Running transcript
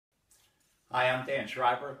Hi, I'm Dan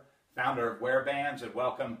Schreiber, founder of WearBands, and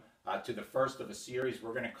welcome to the first of a series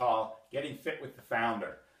we're going to call Getting Fit with the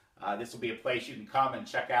Founder. This will be a place you can come and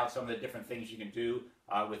check out some of the different things you can do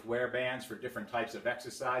with WearBands for different types of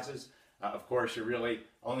exercises. Of course, you're really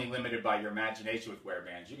only limited by your imagination with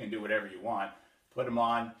WearBands. You can do whatever you want. Put them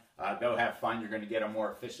on, go have fun. You're going to get a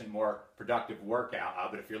more efficient, more productive workout.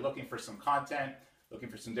 But if you're looking for some content, looking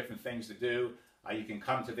for some different things to do, you can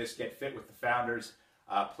come to this Get Fit with the Founders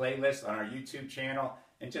playlist on our YouTube channel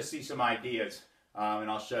and just see some ideas,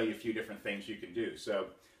 and I'll show you a few different things you can do. So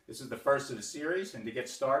this is the first of the series, and to get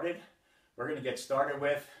started, we're going to get started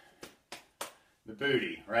with the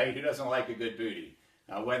booty, right? Who doesn't like a good booty?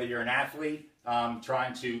 Whether you're an athlete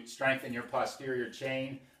trying to strengthen your posterior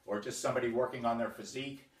chain, or just somebody working on their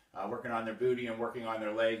physique, working on their booty and working on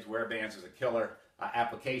their legs, WearBands is a killer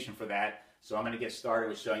application for that. So I'm going to get started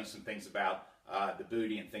with showing you some things about the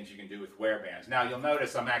booty and things you can do with WearBands. Now you'll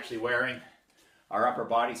notice I'm actually wearing our upper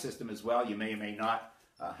body system as well. You may or may not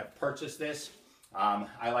have purchased this.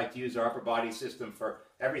 I like to use our upper body system for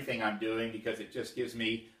everything I'm doing because it just gives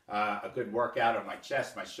me a good workout of my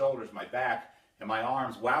chest, my shoulders, my back, and my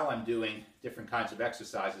arms while I'm doing different kinds of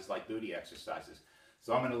exercises like booty exercises.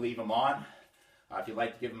 So I'm going to leave them on. If you'd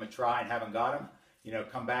like to give them a try and haven't got them,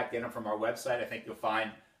 come back, get them from our website. I think you'll find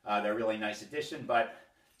they're a really nice addition, but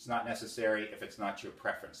it's not necessary if it's not your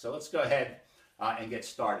preference. So let's go ahead and get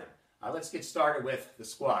started. Let's get started with the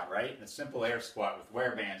squat, right? The simple air squat with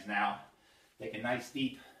WearBands now. Take a nice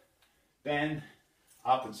deep bend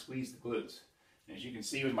up and squeeze the glutes. And as you can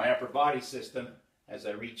see with my upper body system, as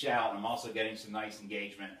I reach out, I'm also getting some nice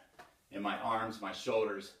engagement in my arms, my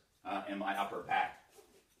shoulders, and my upper back.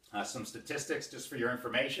 Some statistics just for your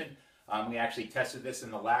information. We actually tested this in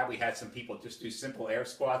the lab. We had some people just do simple air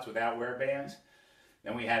squats without WearBands.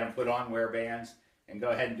 Then we had them put on WearBands and go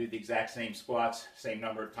ahead and do the exact same squats, same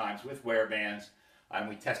number of times with WearBands. And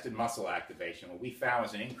we tested muscle activation. What we found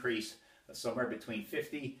was an increase of somewhere between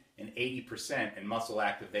 50 and 80% in muscle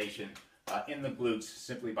activation in the glutes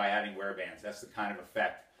simply by adding WearBands. That's the kind of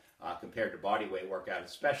effect compared to body weight workout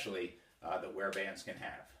especially that WearBands can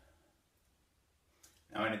have.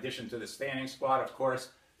 Now in addition to the standing squat, of course,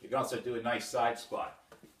 you can also do a nice side squat.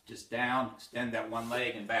 Just down, extend that one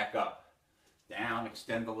leg and back up. Down,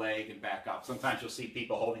 extend the leg and back up. Sometimes you'll see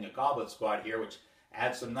people holding a goblet squat here, which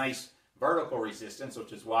adds some nice vertical resistance,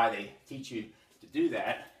 which is why they teach you to do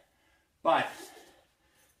that. But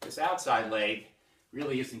this outside leg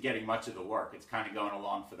really isn't getting much of the work. It's kind of going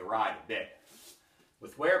along for the ride a bit.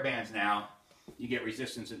 With WearBands now, you get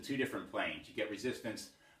resistance in two different planes. You get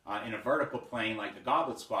resistance in a vertical plane like the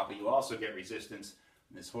goblet squat, but you also get resistance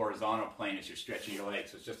in this horizontal plane as you're stretching your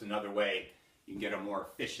legs. So it's just another way you can get a more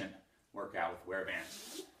efficient workout with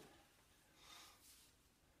WearBands.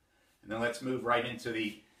 And then let's move right into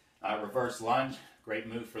the reverse lunge. Great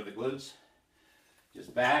move for the glutes.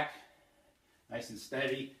 Just back, nice and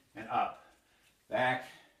steady, and up. Back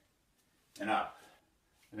and up.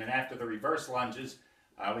 And then after the reverse lunges,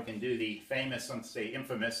 we can do the famous, let's say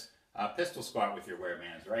infamous, pistol squat with your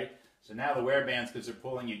WearBands, right? So now the WearBands, because they're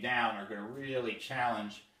pulling you down, are going to really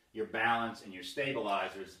challenge your balance and your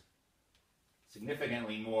stabilizers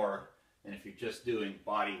significantly more than if you're just doing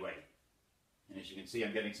body weight. And as you can see,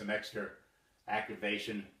 I'm getting some extra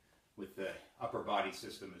activation with the upper body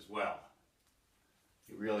system as well.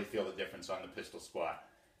 You really feel the difference on the pistol squat.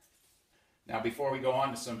 Now before we go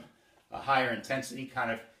on to some higher intensity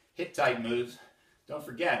kind of hit type moves, don't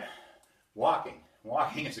forget walking.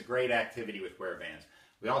 Walking is a great activity with WearBands.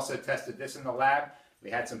 We also tested this in the lab.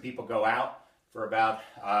 We had some people go out for about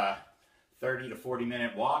 30 to 40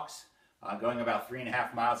 minute walks. Going about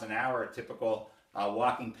 3.5 miles an hour, a typical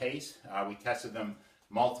walking pace. We tested them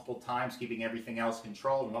multiple times, keeping everything else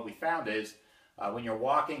controlled. And what we found is when you're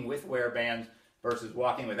walking with WearBands versus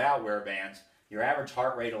walking without WearBands, your average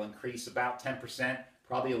heart rate will increase about 10%,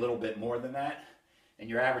 probably a little bit more than that. And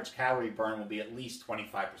your average calorie burn will be at least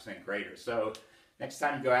 25% greater. So next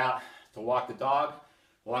time you go out to walk the dog,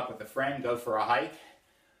 walk with a friend, go for a hike,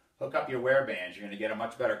 hook up your WearBands. You're going to get a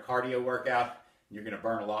much better cardio workout. You're going to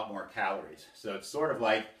burn a lot more calories. So it's sort of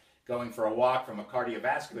like going for a walk from a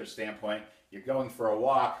cardiovascular standpoint. You're going for a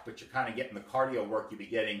walk, but you're kind of getting the cardio work you'd be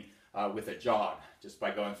getting with a jog, just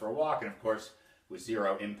by going for a walk, and of course with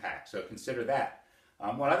zero impact. So consider that.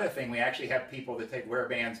 One other thing, we actually have people that take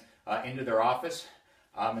WearBands into their office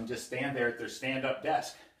and just stand there at their stand-up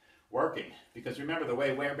desk working. Because remember, the way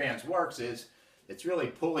WearBands works is it's really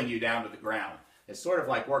pulling you down to the ground. It's sort of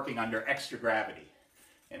like working under extra gravity.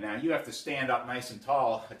 And now you have to stand up nice and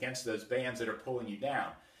tall against those bands that are pulling you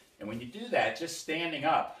down. And when you do that, just standing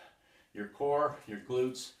up, your core, your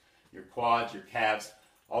glutes, your quads, your calves,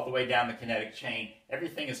 all the way down the kinetic chain,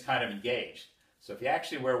 everything is kind of engaged. So if you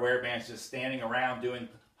actually wear WearBands just standing around doing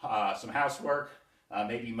some housework,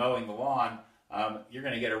 maybe mowing the lawn, you're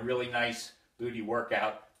going to get a really nice booty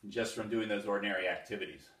workout just from doing those ordinary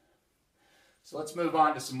activities. So let's move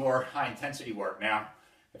on to some more high intensity work now.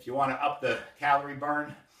 If you want to up the calorie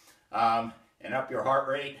burn and up your heart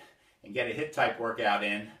rate and get a HIIT type workout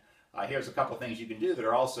in, here's a couple things you can do that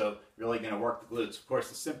are also really going to work the glutes. Of course,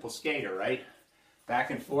 the simple skater, right? Back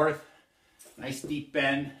and forth, nice deep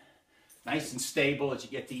bend, nice and stable as you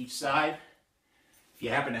get to each side. If you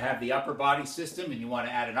happen to have the upper body system and you want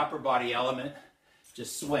to add an upper body element,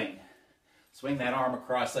 just swing. Swing that arm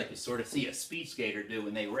across like you sort of see a speed skater do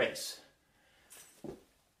when they race.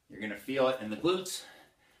 You're going to feel it in the glutes,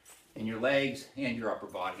 in your legs, and your upper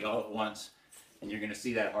body all at once. And you're going to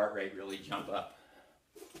see that heart rate really jump up.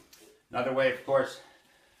 Another way, of course,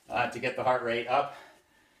 to get the heart rate up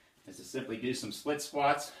is to simply do some split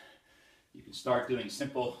squats. You can start doing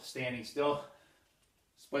simple standing still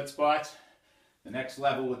split squats. The next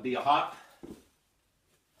level would be a hop,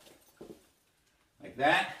 like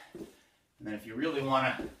that. And then if you really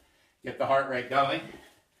want to get the heart rate going,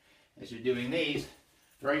 as you're doing these,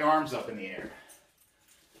 throw your arms up in the air.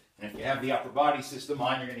 And if you have the upper body system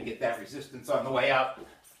on, you're going to get that resistance on the way up.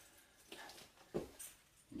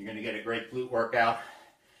 You're going to get a great glute workout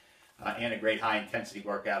and a great high intensity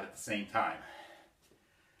workout at the same time.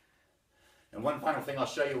 And one final thing I'll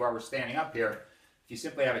show you while we're standing up here. If you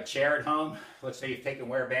simply have a chair at home, let's say you've taken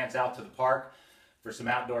WearBands out to the park for some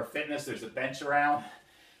outdoor fitness, there's a bench around,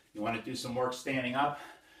 you want to do some work standing up,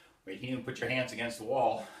 or you can even put your hands against the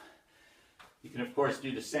wall. You can of course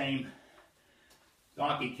do the same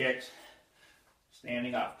donkey kicks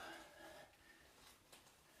standing up.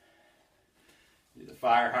 Do the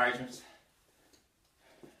fire hydrants.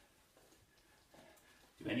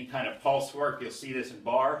 Do any kind of pulse work, you'll see this in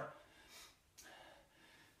bar.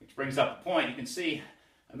 Which brings up a point. You can see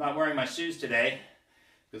I'm not wearing my shoes today,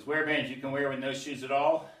 because WearBands you can wear with no shoes at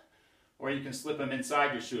all, or you can slip them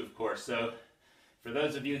inside your shoe, of course. So for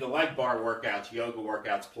those of you that like bar workouts, yoga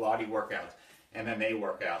workouts, Pilates workouts, MMA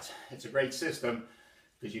workouts, it's a great system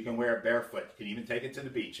because you can wear it barefoot. You can even take it to the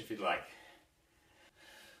beach if you'd like.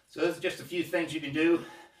 So those are just a few things you can do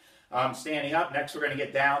standing up. Next we're going to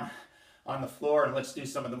get down on the floor and let's do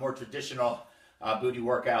some of the more traditional booty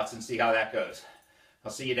workouts and see how that goes.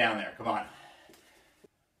 I'll see you down there. Come on.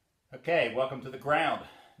 Okay, welcome to the ground.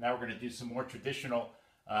 Now we're going to do some more traditional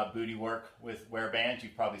booty work with WearBands.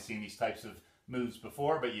 You've probably seen these types of moves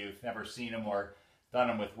before, but you've never seen them or done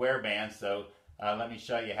them with WearBands. So let me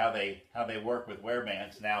show you how they work with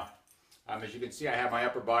WearBands. Now, as you can see, I have my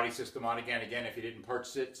upper body system on again. Again, if you didn't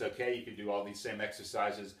purchase it, it's okay. You can do all these same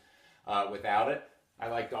exercises without it. I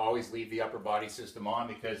like to always leave the upper body system on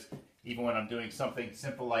because even when I'm doing something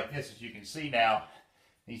simple like this, as you can see now,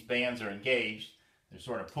 these bands are engaged. They're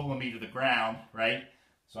sort of pulling me to the ground, right?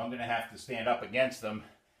 So I'm going to have to stand up against them,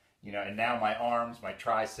 you know, and now my arms, my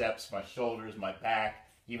triceps, my shoulders, my back,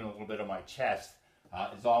 even a little bit of my chest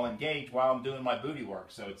is all engaged while I'm doing my booty work.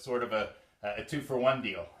 So it's sort of a 2-for-1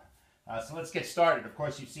 deal. So let's get started. Of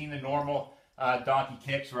course, you've seen the normal donkey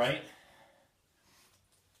kicks, right?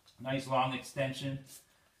 Nice long extension.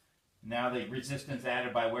 Now the resistance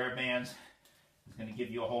added by WearBands is going to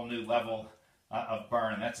give you a whole new level of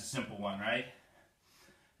burn. That's a simple one, right?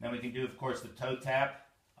 Then we can do, of course, the toe tap,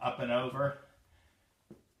 up and over.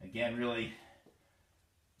 Again, really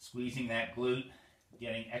squeezing that glute,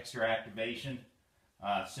 getting extra activation.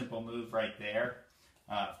 Simple move right there.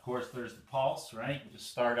 Of course, there's the pulse, right? You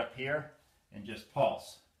just start up here and just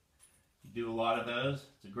pulse. You do a lot of those.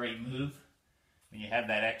 It's a great move. When you have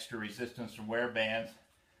that extra resistance from WearBands,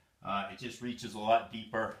 it just reaches a lot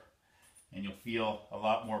deeper and you'll feel a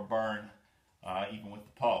lot more burn even with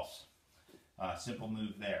the pulse. Simple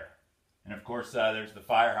move there. And of course, there's the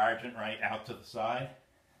fire hydrant right out to the side.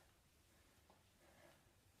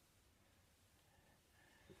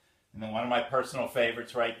 And then one of my personal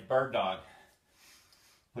favorites, right, the bird dog.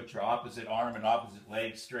 Put your opposite arm and opposite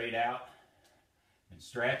leg straight out and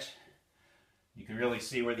stretch. You can really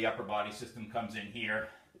see where the upper body system comes in here,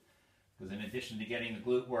 because in addition to getting the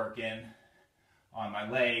glute work in on my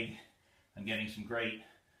leg, I'm getting some great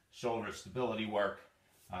shoulder stability work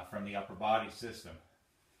from the upper body system.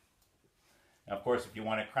 Now, of course, if you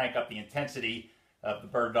want to crank up the intensity of the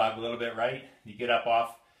bird dog a little bit, right, you get up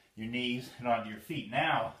off your knees and onto your feet.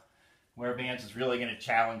 Now, WearBands is really going to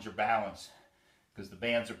challenge your balance because the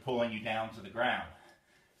bands are pulling you down to the ground.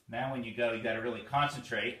 Now when you go, you got to really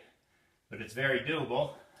concentrate, but it's very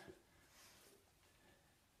doable.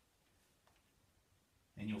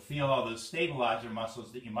 And you'll feel all those stabilizer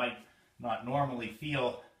muscles that you might not normally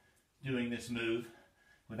feel doing this move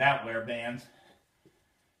without WearBands.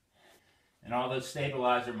 And all those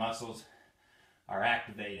stabilizer muscles are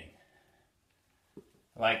activating.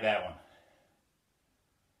 I like that one.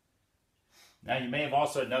 Now you may have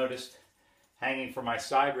also noticed hanging from my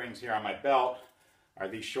side rings here on my belt are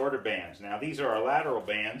these shorter bands. Now these are our lateral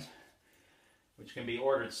bands, which can be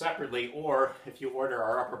ordered separately, or if you order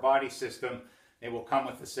our upper body system, they will come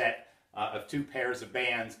with a set of 2 pairs of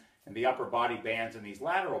bands, and the upper body bands and these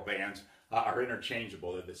lateral bands are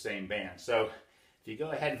interchangeable. They're the same band. So if you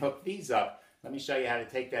go ahead and hook these up, let me show you how to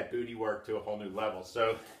take that booty work to a whole new level.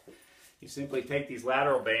 So you simply take these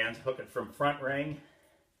lateral bands, hook it from front ring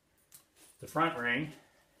to front ring,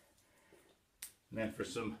 and then for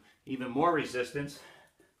some even more resistance,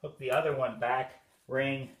 hook the other one back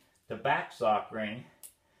ring to back sock ring.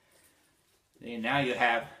 And now you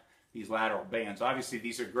have these lateral bands. Obviously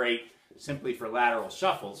these are great simply for lateral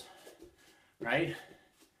shuffles, right?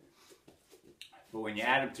 But when you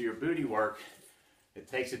add them to your booty work, it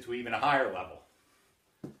takes it to even a higher level.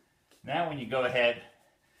 Now when you go ahead,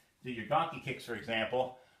 do your donkey kicks, for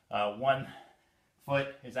example, one foot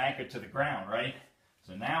is anchored to the ground, right?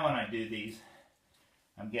 So now when I do these,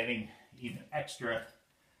 I'm getting even extra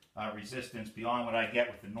resistance beyond what I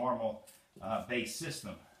get with the normal base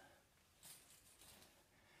system.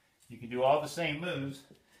 You can do all the same moves,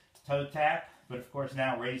 toe tap, but of course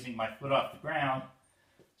now raising my foot off the ground,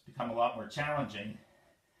 it's become a lot more challenging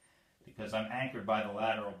because I'm anchored by the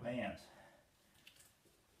lateral bands.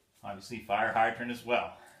 Obviously fire hydrant as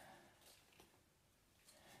well.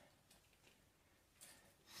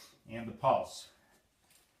 And the pulse.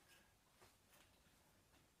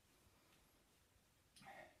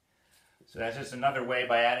 So that's just another way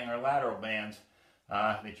by adding our lateral bands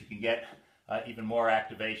that you can get even more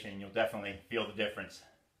activation. You'll definitely feel the difference.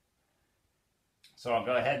 So I'll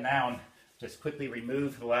go ahead now and just quickly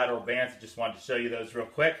remove the lateral bands. I just wanted to show you those real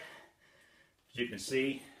quick. As you can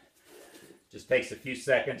see, it just takes a few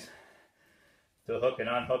seconds to hook and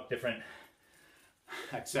unhook different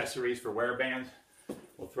accessories for WearBands.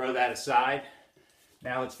 We'll throw that aside.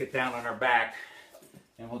 Now let's get down on our back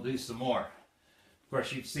and we'll do some more. Of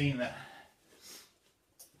course, you've seen the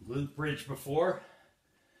glute bridge before,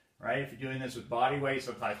 right? If you're doing this with body weight,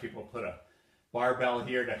 sometimes people put a barbell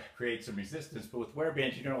here to create some resistance, but with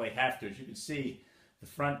WearBands you don't really have to. As you can see, the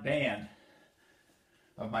front band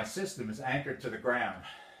of my system is anchored to the ground.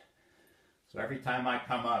 So every time I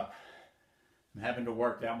come up, I'm having to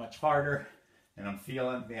work that much harder, and I'm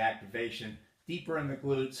feeling the activation deeper in the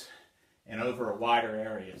glutes and over a wider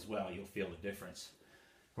area as well. You'll feel the difference.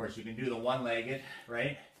 Of course, you can do the one-legged,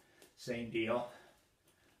 right? Same deal.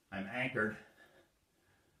 I'm anchored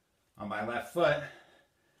on my left foot,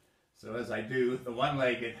 so as I do the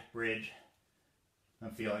one-legged bridge,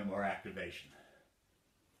 I'm feeling more activation.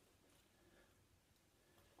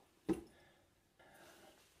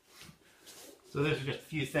 So those are just a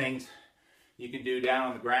few things you can do down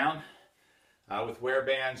on the ground. With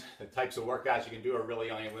WearBands, the types of workouts you can do are really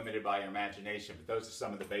only limited by your imagination, but those are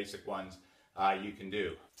some of the basic ones you can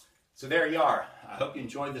do. So there you are. I hope you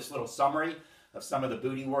enjoyed this little summary of some of the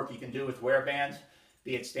booty work you can do with WearBands,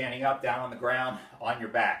 be it standing up, down on the ground, on your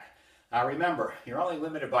back. Remember, you're only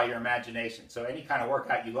limited by your imagination, so any kind of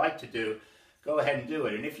workout you like to do, go ahead and do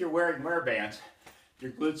it. And if you're wearing WearBands,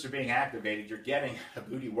 your glutes are being activated, you're getting a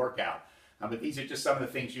booty workout. But these are just some of the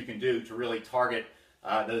things you can do to really target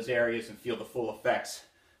those areas and feel the full effects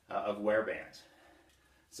of WearBands.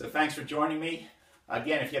 So thanks for joining me.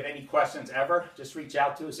 Again, if you have any questions ever, just reach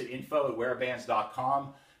out to us at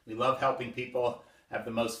info@wearbands.com. We love helping people have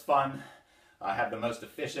the most fun, have the most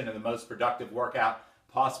efficient and the most productive workout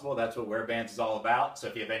possible. That's what WearBands is all about. So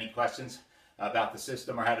if you have any questions about the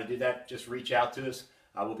system or how to do that, just reach out to us.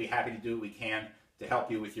 We'll be happy to do what we can to help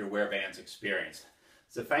you with your WearBands experience.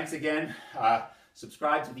 So thanks again.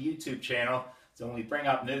 Subscribe to the YouTube channel. So when we bring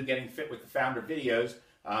up new Getting Fit with the Founder videos,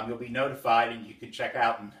 you'll be notified and you can check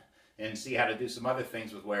out and see how to do some other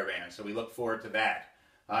things with WearBands. So we look forward to that.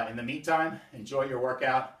 In the meantime, enjoy your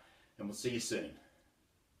workout and we'll see you soon.